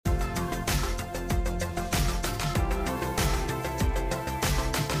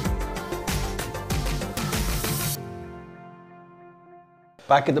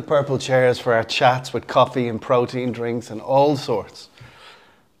Back in the purple chairs for our chats with coffee and protein drinks and all sorts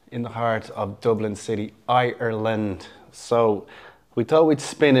in the heart of Dublin City, Ireland. So we thought we'd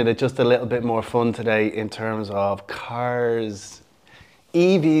spin it at just a little bit more fun today in terms of cars,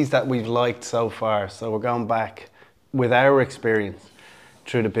 EVs that we've liked so far. So we're going back with our experience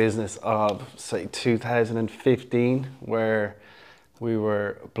through the business of, say, 2015, where we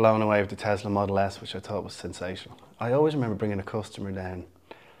were blown away with the Tesla Model S, which I thought was sensational. I always remember bringing a customer down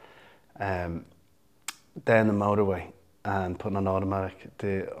the motorway and putting on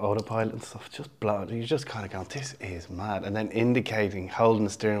the autopilot and stuff, just blown. You just kind of going, this is mad. And then indicating, holding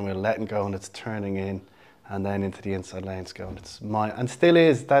the steering wheel, letting go, and it's turning in, and then into the inside lanes going. It's and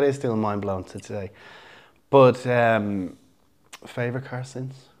that is still mind blowing to today. But favorite car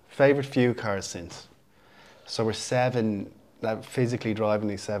since? Favorite few cars since? So we're physically driving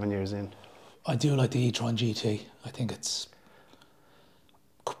these 7 years in. I do like the e-tron GT. I think it's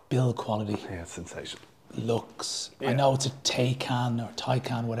build quality. Yeah, it's sensational. Looks. Yeah. I know it's a Taycan or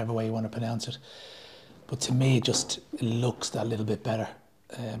Taycan, whatever way you want to pronounce it. But to me, it looks that little bit better.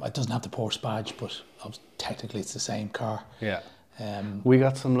 It doesn't have the Porsche badge, but technically it's the same car. Yeah. We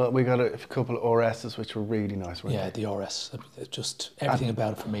got a couple of RSs which were really nice, weren't they? The RS. Everything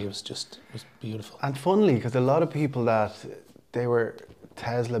about it for me was beautiful. And funnily, because a lot of people that they were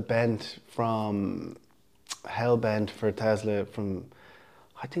Tesla bent from hell bent for Tesla from,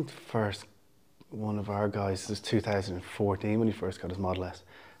 I think the first one of our guys was 2014 when he first got his Model S,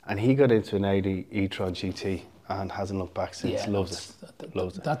 and he got into an Audi e-tron GT and hasn't looked back since. Loves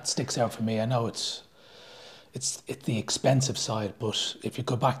it. That sticks out for me. I know it's the expensive side, but if you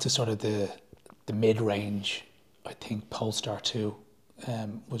go back to sort of the mid-range, I think Polestar 2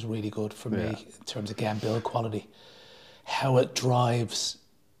 was really good for me in terms of, again, build quality. How it drives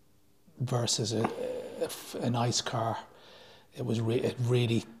versus a nice car, it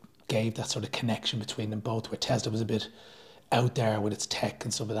really gave that sort of connection between them both, where Tesla was a bit out there with its tech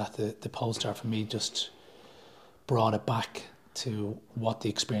and stuff like that. The Polestar for me just brought it back to what the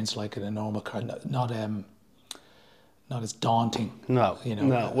experience like in a normal car, not as daunting. No.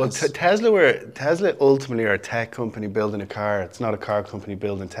 Well, Tesla ultimately are a tech company building a car. It's not a car company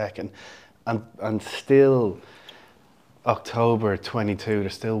building tech, and still October 22, they're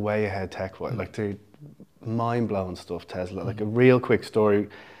still way ahead tech-wise. Like, they're mind-blowing stuff, Tesla. Like, a real quick story,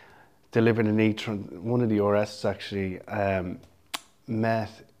 delivered an e-tron, one of the RSs actually, met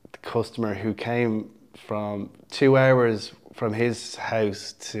the customer who came from 2 hours from his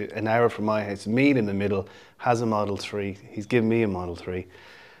house to an hour from my house, meet in the middle, has a Model 3. He's given me a Model 3.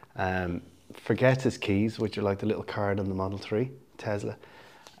 Forgets his keys, which are like the little card on the Model 3, Tesla.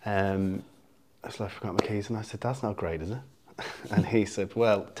 I was like, I forgot my keys, and I said, that's not great, is it? And he said,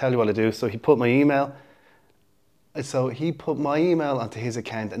 well, tell you what I do. So he put my email. So he put my email onto his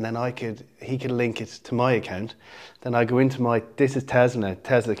account, and then he could link it to my account. Then I go into this is Tesla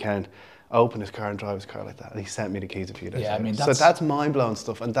account, open his car and drive his car like that. And he sent me the keys a few days later. I mean, so that's mind-blowing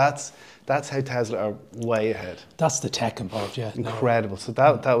stuff, and that's how Tesla are way ahead. That's the tech involved, yeah. Incredible. So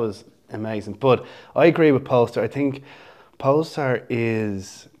that was amazing. But I agree with Polestar. I think Polestar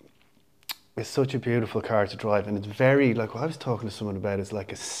is such a beautiful car to drive, and it's very, like what I was talking to someone about, is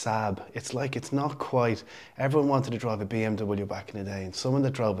like a Saab. It's not quite, everyone wanted to drive a BMW back in the day, and someone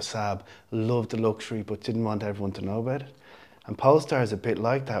that drove a Saab loved the luxury but didn't want everyone to know about it. And Polestar is a bit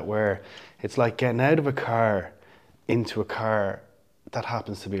like that, where it's like getting out of a car into a car that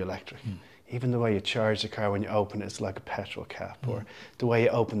happens to be electric. Even the way you charge the car when you open it, it's like a petrol cap, or the way you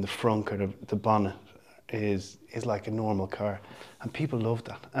open the front or the bonnet is like a normal car, and people love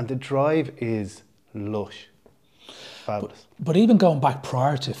that, and the drive is lush, fabulous. But even going back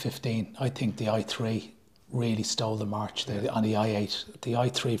prior to 15, I think the i3 really stole the march there on the i8. The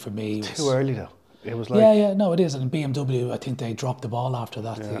i3 for me was too early though. It was like no, it is. And BMW, I think they dropped the ball after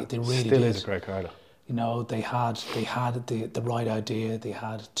that. Yeah, they really still did. is a great car though. You know, they had the right idea. They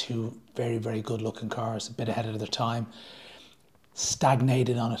had 2 very, very good looking cars, a bit ahead of their time.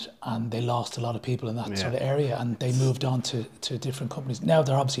 Stagnated on it, and they lost a lot of people in that sort of area, and they moved on to different companies. Now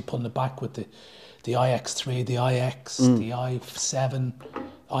they're obviously pulling it back with the iX3, the iX, the i7,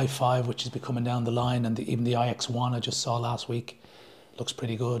 i5, which is becoming down the line, and even the iX1 I just saw last week looks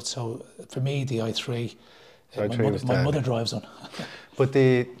pretty good. So for me, the i3, my mother drives on. But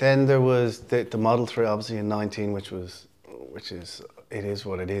then there was the Model 3, obviously in 19, which is it is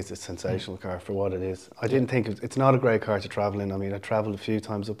what it is. It's a sensational car for what it is. I didn't think it's not a great car to travel in. I mean, I travelled a few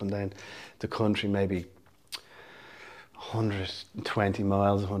times up and down the country, maybe 120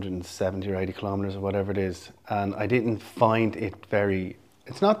 miles, 170 or 80 kilometres or whatever it is, and I didn't find it very.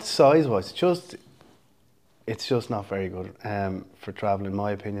 It's not size-wise. It's just it's just not very good for travel, in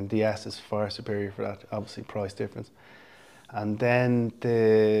my opinion. The S is far superior for that, obviously price difference. And then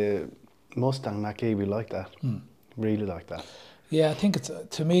the Mustang Mach-E, we like that, really like that. Yeah, I think it's,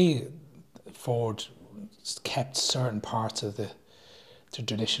 to me, Ford kept certain parts of the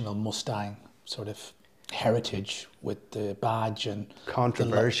traditional Mustang sort of heritage with the badge and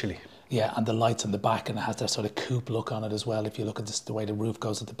Controversially. yeah, and the lights on the back, and it has that sort of coupe look on it as well. If you look at this, the way the roof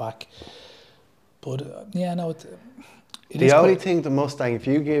goes at the back, but yeah, no, it the only thing the Mustang, if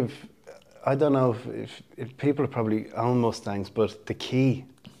you give, I don't know if people probably own Mustangs, but the key.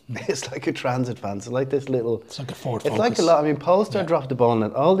 It's like a transit van. It's like this little. It's like a Ford It's Focus. like a lot. I mean, Polestar dropped the ball on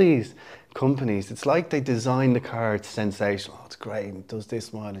it. All these companies, it's like they designed the car. It's sensational. Oh, it's great. It does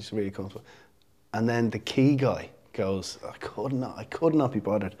this mileage. It's really comfortable. And then the key guy goes, I could not be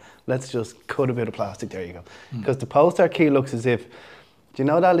bothered. Let's just cut a bit of plastic. There you go. Because the Polestar key looks as if, do you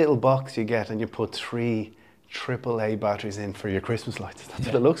know that little box you get and you put 3 AAA batteries in for your Christmas lights? That's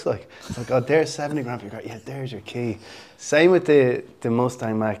what it looks like. It's like, oh, there's 70 grand for your car. Yeah, there's your key. Same with the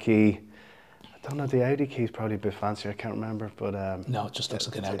Mustang Mach-E. I don't know, the Audi key is probably a bit fancier, I can't remember, but no, it just looks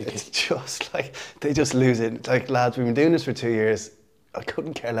like an Audi key. It's just like, they just lose it. It's like, lads, we've been doing this for 2 years. I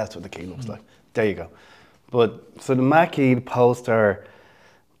couldn't care less what the key looks like. There you go. But, so the Mach-E, the Polestar,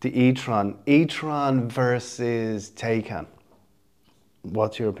 the e-tron versus Taycan.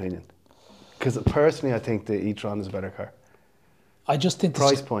 What's your opinion? Because personally, I think the e-tron is a better car. I just think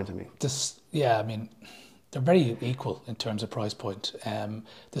price point, I mean. Yeah, I mean, they're very equal in terms of price point.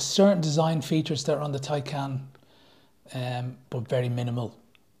 There's certain design features that are on the Taycan, but very minimal.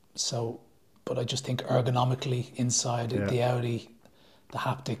 So, but I just think ergonomically inside the Audi, the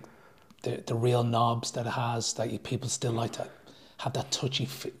haptic, the real knobs that it has, that people still like to have that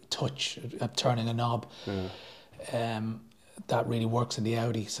touch of turning a knob. That really works in the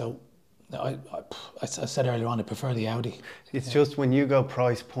Audi. So I said earlier on, I prefer the Audi. It's just when you go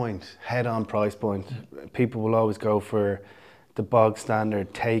price point, head-on price point, people will always go for the bog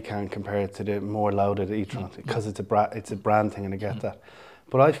standard Taycan compared to the more loaded e-tron because it's a brand thing, and I get that.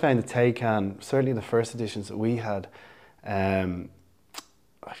 But I found the Taycan, certainly the first editions that we had, I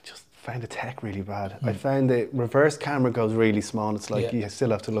just found the tech really bad. I found the reverse camera goes really small. It's like you still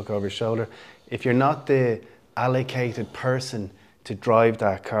have to look over your shoulder. If you're not the allocated person to drive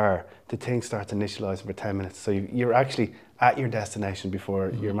that car, the thing starts initializing for 10 minutes. So you're actually at your destination before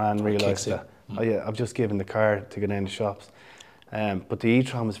your man realised that. Oh yeah, I've just given the car to go down the shops. But the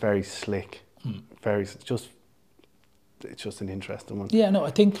e-tron was very slick. It's just an interesting one. Yeah, no,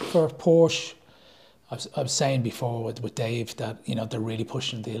 I think for Porsche, I was saying before with Dave that, you know, they're really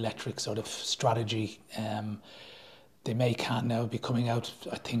pushing the electric sort of strategy. The Macan now be coming out,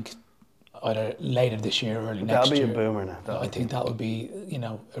 I think, either later this year or early next year. That'll be a boomer now. I think that would be, you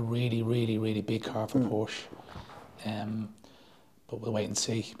know, a really, really, really big car for Porsche. But we'll wait and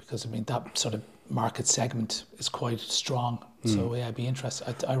see, because I mean that sort of market segment is quite strong. So yeah, I'd be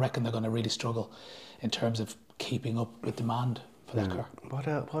interested. I reckon they're going to really struggle in terms of keeping up with demand for that car. What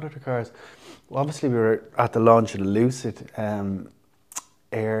other cars? Well, obviously we were at the launch of the Lucid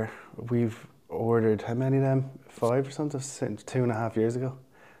Air. We've ordered how many of them? 5 or something since 2.5 years ago.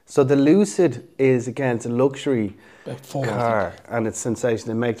 So the Lucid is, again, it's a luxury car, and it's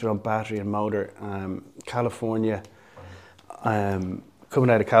sensational. They make their own battery and motor. California, coming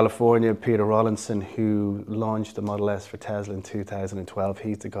out of California, Peter Rawlinson, who launched the Model S for Tesla in 2012,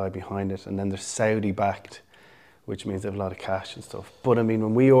 he's the guy behind it. And then they're Saudi backed, which means they have a lot of cash and stuff. But I mean,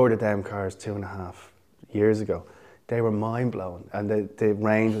 when we ordered them cars 2.5 years ago, they were mind blowing, and the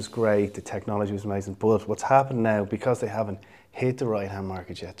range was great, the technology was amazing. But what's happened now, because they haven't hit the right-hand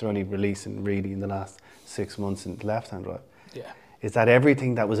market yet, they're only releasing really in the last 6 months in left-hand drive, is that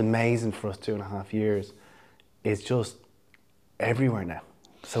everything that was amazing for us 2.5 years is just everywhere now.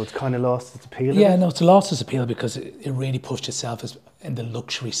 So it's kind of lost its appeal. Yeah, no, it's lost its appeal because it really pushed itself as in the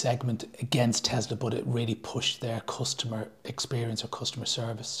luxury segment against Tesla, but it really pushed their customer experience or customer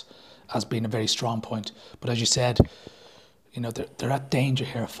service as being a very strong point. But as you said, you know, they're at danger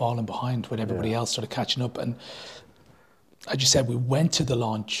here of falling behind with everybody else sort of catching up. And as you said, we went to the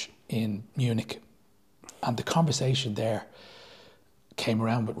launch in Munich, and the conversation there came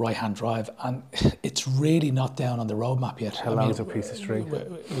around with right-hand drive, and it's really not down on the roadmap yet. How long is a piece of string?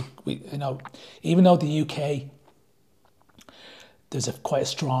 We, you know, even though the UK, there's quite a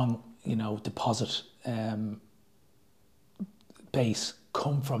strong, you know, deposit base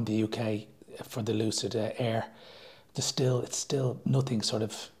come from the UK for the Lucid Air. It's still nothing on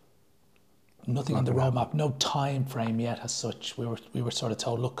the roadmap, no time frame yet as such. We were sort of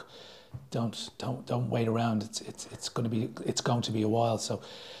told, look, don't wait around. It's going to be a while. So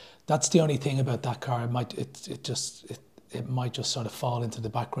That's the only thing about that car. It might just sort of fall into the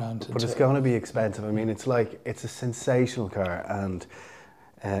background. But it's going to be expensive. I mean, it's a sensational car, and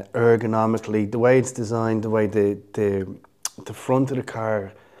ergonomically, the way it's designed, the way the front of the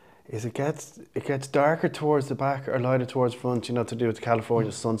car is, it gets darker towards the back or lighter towards the front, you know, to do with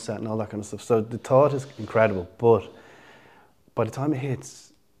California sunset and all that kind of stuff. So the thought is incredible, but by the time it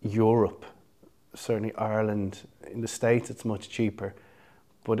hits Europe, certainly Ireland, in the States it's much cheaper,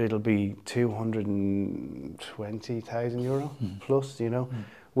 but it'll be 220,000 euro plus, you know,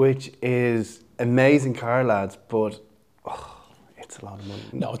 which is amazing car, lads, but it's a lot of money.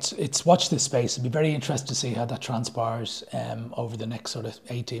 No, it's watch this space. It'll be very interesting to see how that transpires over the next sort of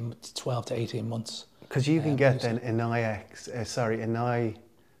 12 to 18 months. Because you can get then an i7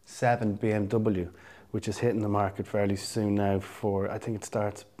 BMW, which is hitting the market fairly soon now for, I think it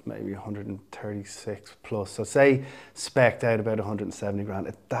starts maybe 136 plus. So say spec'd out about 170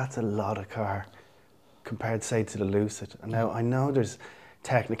 grand. That's a lot of car compared, say, to the Lucid. And now I know there's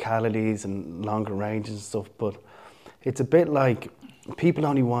technicalities and longer ranges and stuff, but it's a bit like people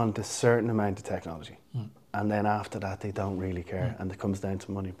only want a certain amount of technology. And then after that, they don't really care. And it comes down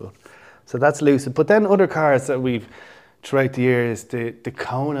to money. But so that's Lucid. But then other cars that we've throughout the years, the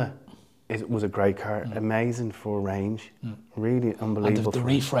Kona, it was a great car, amazing for range, really unbelievable. And the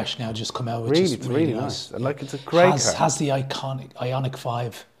refresh now just come out, which is really nice. Like, it's a great car. Has the iconic Ioniq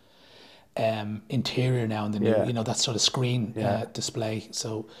 5 interior now, and the new, you know, that sort of screen display.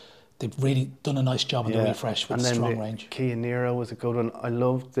 So they've really done a nice job on the refresh with strong range. Kia Niro was a good one. I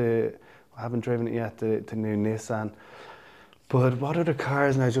love I haven't driven it yet, the new Nissan. But what other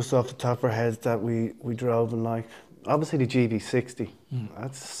cars now, just off the top of our heads, that we drove and liked? Obviously the GV60,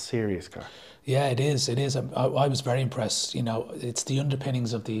 that's a serious car. Yeah, it is. I was very impressed. You know, it's the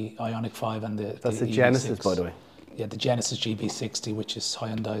underpinnings of the Ioniq 5 and That's the EV6. Genesis, by the way. Yeah, the Genesis GV60, which is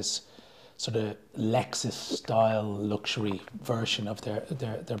Hyundai's sort of Lexus style luxury version of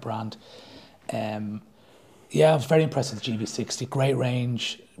their brand. Yeah, I was very impressed with the GV60. Great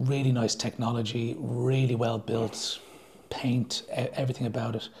range, really nice technology, really well built, paint, everything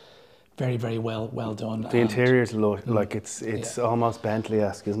about it. Very, very well done. The interiors look like it's almost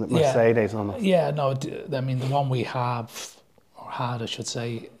Bentley-esque, isn't it? Mercedes almost. Yeah, no, I mean, the one we have, or had, I should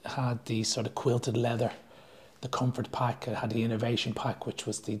say, had the sort of quilted leather, the comfort pack. It had the innovation pack, which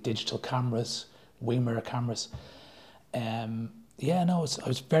was the digital cameras, wing mirror cameras. Yeah, no, I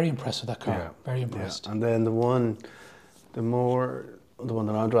was very impressed with that car. Yeah, very impressed. Yeah. And then the one that I'm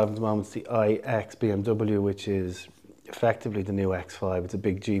driving at the moment is the iX BMW, which is effectively the new X5. It's a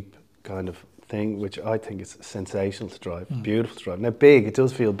big Jeep kind of thing, which I think is sensational to drive, beautiful to drive. Now big, it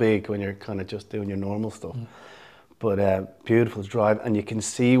does feel big when you're kind of just doing your normal stuff, but beautiful to drive, and you can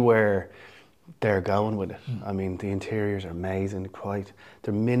see where they're going with it. I mean, the interiors are amazing,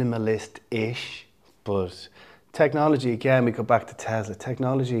 they're minimalist-ish, but technology, again, we go back to Tesla.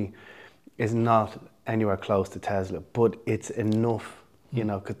 Technology is not anywhere close to Tesla, but it's enough, you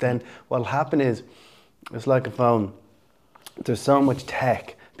know, because then what'll happen is, it's like a phone, there's so much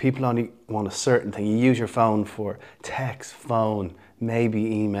tech. People only want a certain thing. You use your phone for text, phone, maybe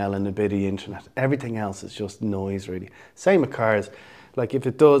email and a bit of the internet. Everything else is just noise, really. Same with cars. Like if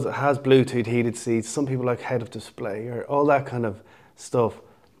it has Bluetooth, heated seats, some people like head-up display or all that kind of stuff.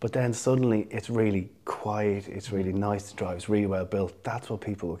 But then suddenly it's really quiet, it's really nice to drive, it's really well built. That's what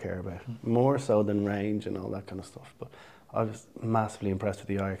people will care about, more so than range and all that kind of stuff. But I was massively impressed with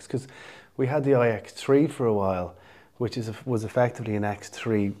the iX, because we had the iX3 for a while, which was effectively an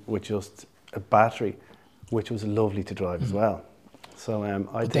X3 with just a battery, which was lovely to drive as well. So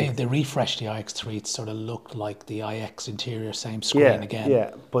I think they refreshed the iX3. It sort of looked like the iX interior, same screen again.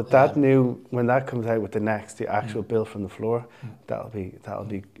 Yeah, but that when that comes out with the actual built from the floor, that'll be a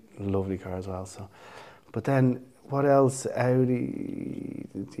lovely car as well. So, but then what else? Audi,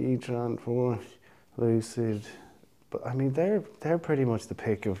 the e-tron, Porsche, Lucid. But I mean, they're pretty much the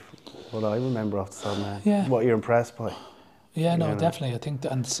pick of what I remember off the top of my head. Yeah. What you're impressed by. Yeah, no, definitely. I think,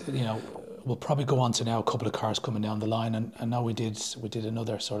 and you know, we'll probably go on to now a couple of cars coming down the line, and I know we did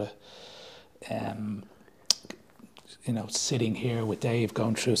another sort of, you know, sitting here with Dave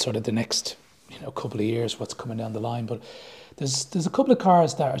going through sort of the next, you know, couple of years, what's coming down the line. But there's a couple of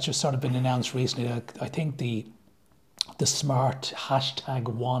cars that have just sort of been announced recently. I think the Smart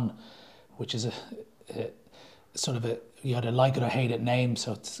 #1, which is a sort of you either like it or hate it name,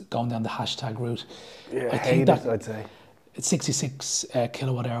 so it's going down the hashtag route. Yeah, I'd say. It's 66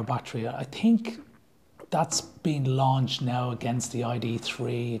 kilowatt hour battery. I think that's been launched now against the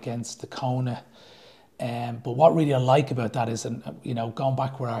ID3, against the Kona. But what really I like about that is, you know, going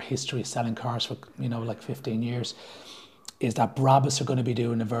back with our history of selling cars for, you know, like 15 years, is that Brabus are going to be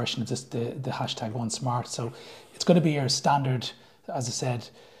doing a version of this, the hashtag One Smart. So it's going to be your standard, as I said,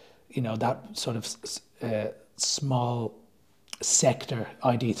 you know, that sort of small sector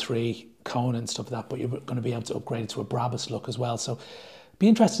ID3 cone and stuff like that, but you're going to be able to upgrade it to a Brabus look as well. So be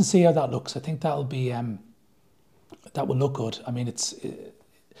interesting to see how that looks. I think that'll be that will look good. I mean, it's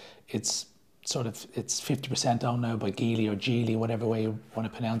sort of, it's 50% owned now by Geely or Geely, whatever way you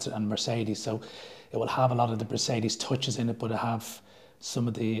want to pronounce it, and Mercedes. So it will have a lot of the Mercedes touches in it, but it have some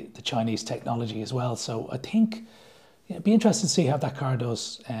of the Chinese technology as well. So I think it'd be interesting to see how that car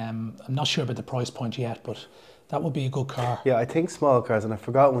does. I'm not sure about the price point yet, but that would be a good car. Yeah, I think small cars, and I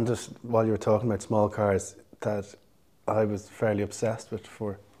forgot one just while you were talking about small cars that I was fairly obsessed with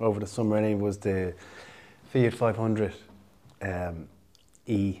for over the summer anyway, was the Fiat 500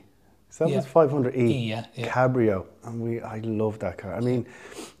 E. So that was 500e Cabrio, and I love that car. I mean,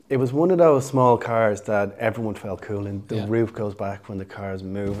 it was one of those small cars that everyone felt cool in. The roof goes back when the car is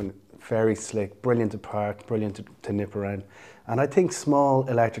moving. Very slick, brilliant to park, brilliant to nip around. And I think small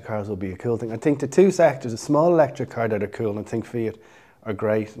electric cars will be a cool thing. I think the two sectors, a small electric car that are cool, and I think Fiat are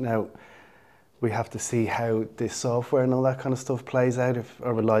great. Now, we have to see how the software and all that kind of stuff plays out,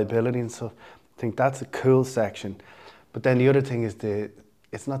 or reliability and stuff. I think that's a cool section. But then the other thing is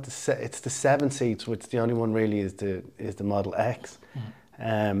it's the 7 seats, which the only one really is the Model X.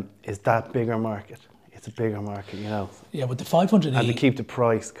 Is that bigger market? It's a bigger market, you know. Yeah, with the 500e. And to keep the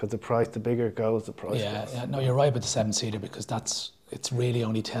price, because the bigger it goes, the price goes. Yeah, no, you're right about the 7-seater, because it's really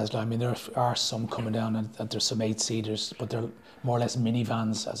only Tesla. I mean, there are some coming down, and there's some 8-seaters, but they're more or less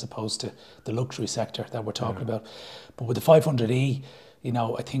minivans as opposed to the luxury sector that we're talking about. But with the 500e, you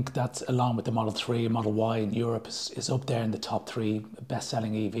know, I think that's, along with the Model 3 and Model Y in Europe, is up there in the top 3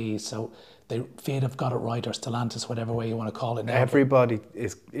 best-selling EVs. So Fiat have got it right, or Stellantis, whatever way you want to call it now.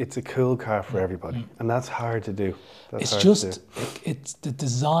 It's a cool car for everybody, and that's hard to do. It's the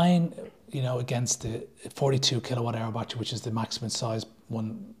design, you know, against the 42 kilowatt hour battery, which is the maximum size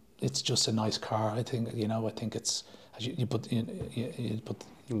one. It's just a nice car. I think, you know, it's, as you knock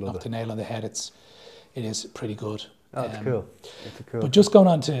the nail on the head. It is pretty good. Oh, it's cool. It's a cool. But just going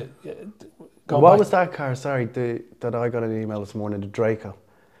on to what was that car? Sorry, that I got an email this morning. The Draco,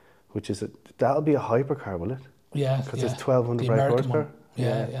 which is that'll be a hypercar, will it? Yeah, because it's 1200 brake horsepower.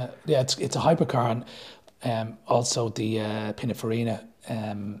 Yeah. It's a hypercar, and also the Pininfarina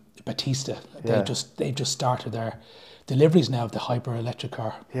Battista. They've just started their deliveries now of the hyper electric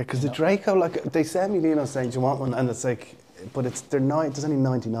car. Yeah, because the Draco, like, they sent me the email saying, "Do you want one?" And it's like, but there's only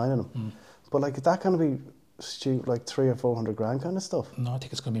 99 of them. But like, is that going to be like 300 or 400 grand kind of stuff? No, I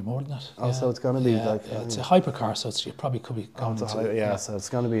think it's going to be more than that. Oh, so it's going to be like... it's a hypercar, so you probably could be going so it's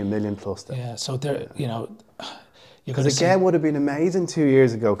going to be $1 million plus then. Yeah, so there, you know... Because again, would have been amazing 2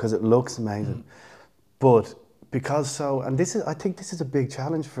 years ago, because it looks amazing. But I think this is a big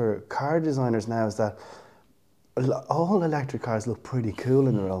challenge for car designers now, is that all electric cars look pretty cool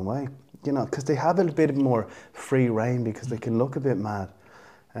in their own way. You know, because they have a bit more free reign, because they can look a bit mad.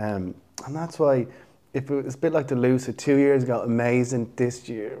 And that's why... If it was a bit like the Lucid 2 years ago, amazing. This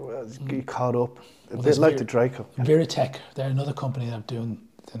year, you caught up. A bit like the Draco. Veritech, they're another company that are doing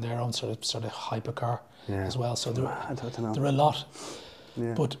their own sort of hypercar as well. So there are a lot.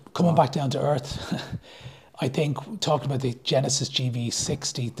 Yeah. But coming back down to earth, I think, talking about the Genesis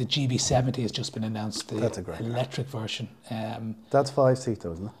GV60, the GV70 has just been announced. That's a great electric version. That's 5-seat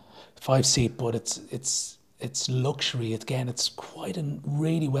though, isn't it? 5-seat, but it's luxury. Again, it's quite a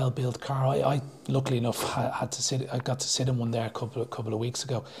really well built car. I luckily enough I got to sit in one there a couple of weeks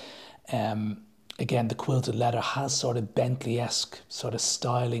ago. Again, the quilted leather has sort of Bentley-esque sort of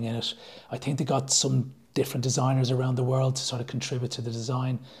styling in it. I think they got some different designers around the world to sort of contribute to the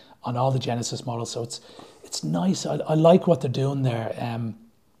design on all the Genesis models. So it's nice. I like what they're doing there.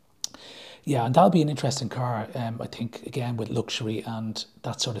 Yeah, and that'll be an interesting car. I think, again, with luxury and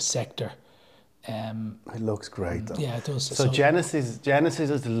that sort of sector. It looks great though. Yeah, it does. So Genesis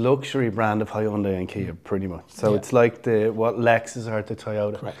is the luxury brand of Hyundai and Kia, pretty much. So it's like what Lexus are to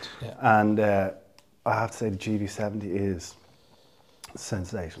Toyota. Correct. Yeah. And I have to say the GV70 is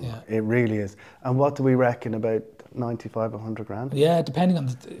sensational. Yeah. It really is. And what do we reckon, about 95, 100 grand? Yeah, depending on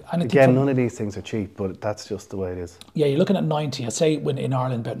again, none of these things are cheap, but that's just the way it is. Yeah, you're looking at 90. I'd say in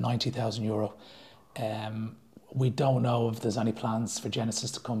Ireland about €90,000. We don't know if there's any plans for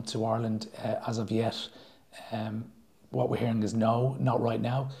Genesis to come to Ireland as of yet. What we're hearing is no, not right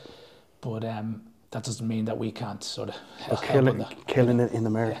now. But that doesn't mean that we can't sort of help killing it in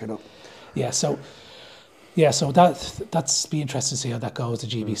America, though. Yeah, so that's be interesting to see how that goes, the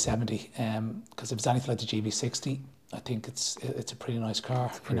GV70. Because if it's anything like the GV60, I think it's a pretty nice car,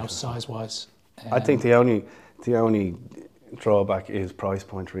 you know, size-wise. I think the only drawback is price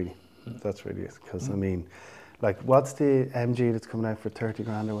point, really. That's really it. Because, I mean, like, what's the MG that's coming out for 30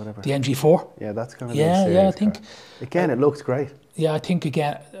 grand or whatever? The MG4? Yeah, that's going to be a Yeah, serious I think. car. Again, it looks great. Yeah, I think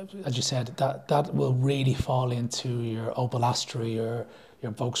again, as you said, that will really fall into your Opel Astra, your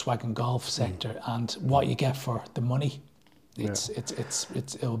Volkswagen Golf sector, and what you get for the money.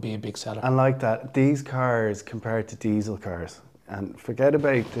 It'll be a big seller. And like that, these cars compared to diesel cars, and forget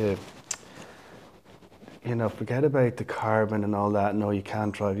about the carbon and all that. No, you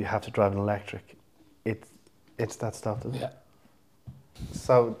can't drive. You have to drive an electric. It's that stuff, isn't it? Yeah.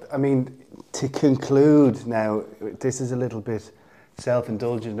 So, I mean, to conclude now, this is a little bit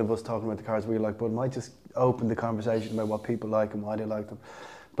self-indulgent of us talking about the cars we like, but it might just open the conversation about what people like and why they like them.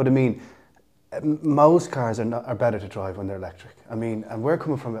 But I mean, most cars are better to drive when they're electric. I mean, and we're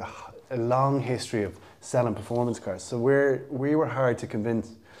coming from a long history of selling performance cars, so we were hard to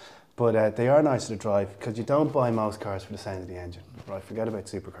convince. But they are nicer to drive because you don't buy most cars for the sound of the engine, right? Forget about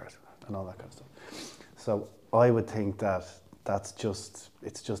supercars and all that kind of stuff. So I would think that it's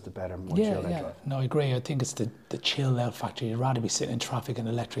just a better, more chilled out drive. No, I agree. I think it's the chill out factor. You'd rather be sitting in traffic in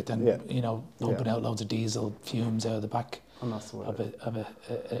electric than pumping out loads of diesel fumes out of the back of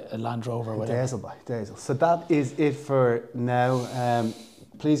a Land Rover or whatever. Diesel. So that is it for now.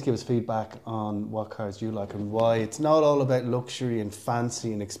 Please give us feedback on what cars you like and why. It's not all about luxury and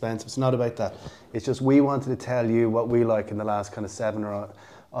fancy and expensive. It's not about that. It's just we wanted to tell you what we like in the last kind of 7 or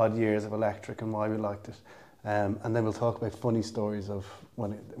odd years of electric and why we liked it. And then we'll talk about funny stories of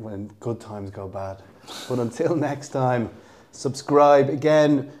when good times go bad. But until next time, subscribe.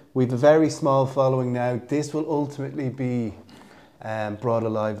 Again, we have a very small following now. This will ultimately be brought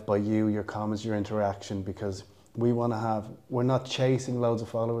alive by you, your comments, your interaction, because we're not chasing loads of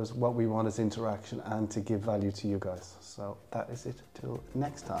followers. What we want is interaction and to give value to you guys. So that is it. Till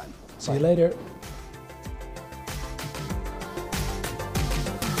next time. See you later.